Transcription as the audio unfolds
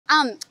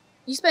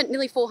You spent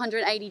nearly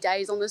 480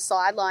 days on the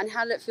sideline.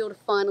 How did it feel to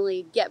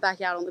finally get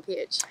back out on the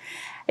pitch?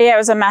 Yeah, it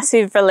was a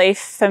massive relief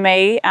for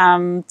me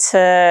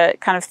to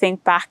kind of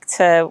think back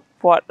to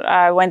what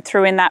I went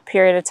through in that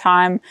period of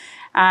time.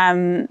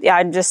 Yeah,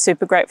 I'm just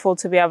super grateful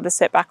to be able to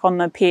step back on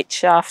the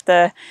pitch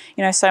after,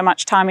 so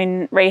much time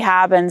in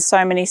rehab and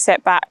so many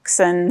setbacks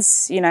and,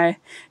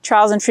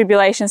 trials and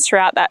tribulations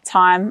throughout that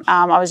time.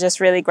 I was just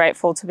really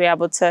grateful to be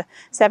able to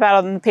step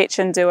out on the pitch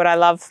and do what I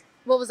love.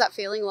 What was that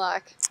feeling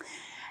like?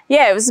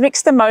 Yeah, it was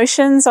mixed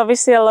emotions,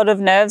 obviously a lot of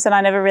nerves, and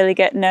I never really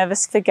get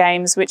nervous for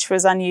games, which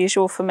was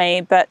unusual for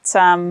me. But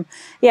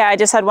yeah, I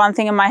just had one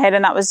thing in my head,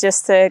 and that was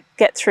just to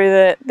get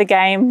through the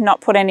game, not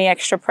put any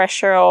extra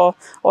pressure or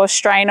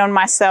strain on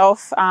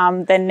myself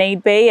than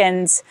need be,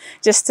 and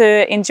just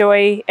to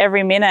enjoy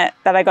every minute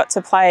that I got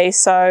to play.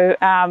 So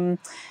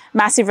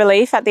massive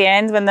relief at the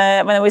end when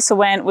the whistle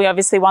went. We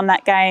obviously won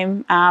that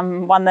game,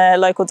 won the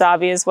local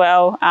derby as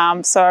well.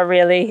 So a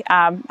really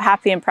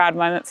happy and proud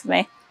moment for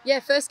me. Yeah,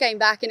 first game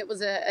back, and it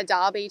was a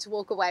derby to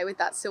walk away with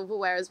that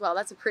silverware as well.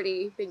 That's a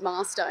pretty big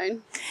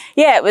milestone.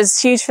 Yeah, it was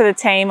huge for the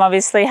team.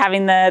 Obviously,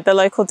 having the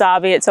local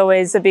derby, it's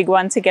always a big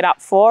one to get up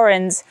for,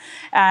 and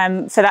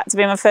for that to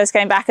be my first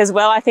game back as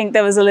well, I think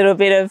there was a little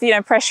bit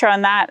of pressure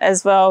on that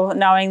as well,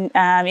 knowing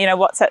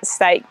what's at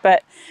stake.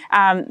 But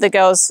the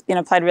girls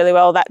played really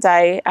well that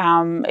day.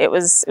 It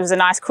was a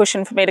nice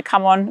cushion for me to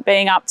come on,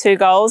 being up 2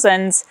 goals,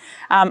 and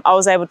I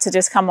was able to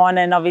just come on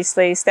and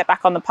obviously step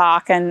back on the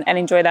park and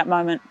enjoy that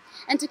moment.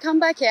 And to come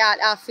back out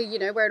after,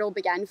 where it all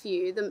began for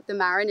you, the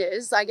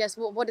Mariners, I guess,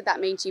 what did that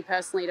mean to you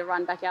personally to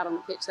run back out on the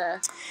pitch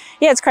there?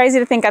 Yeah, it's crazy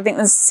to think. I think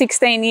there's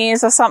 16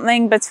 years or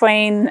something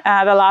between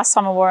the last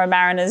time I wore a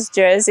Mariners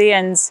jersey,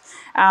 and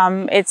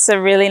it's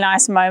a really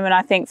nice moment,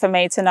 I think, for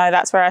me to know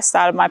that's where I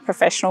started my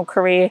professional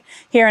career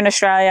here in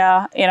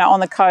Australia, on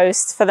the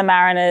coast for the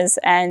Mariners,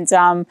 and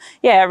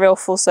yeah, a real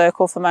full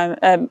circle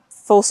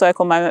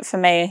moment for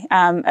me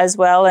as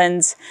well.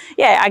 And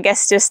yeah, I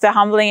guess just a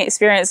humbling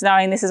experience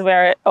knowing this is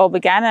where it all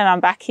began, and I'm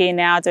back here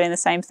now doing the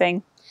same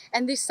thing.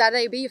 And this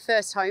Saturday will be your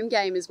first home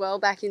game as well,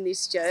 back in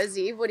this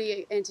jersey. What are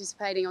you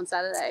anticipating on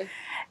Saturday?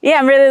 Yeah,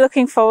 I'm really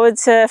looking forward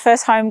to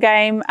first home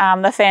game.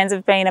 The fans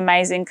have been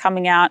amazing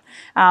coming out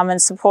and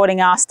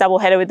supporting us.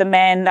 Doubleheader with the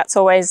men. That's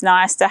always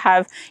nice to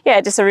have. Yeah,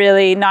 just a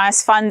really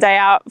nice, fun day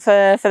out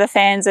for the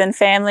fans and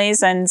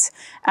families, and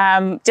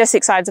just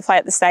excited to play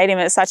at the stadium.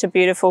 It's such a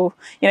beautiful,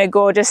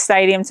 gorgeous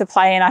stadium to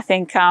play in. I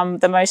think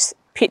the most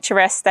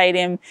picturesque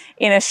stadium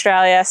in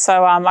Australia,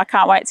 so I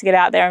can't wait to get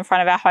out there in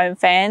front of our home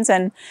fans,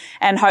 and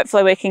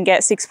hopefully we can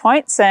get 6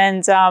 points,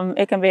 and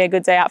it can be a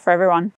good day out for everyone.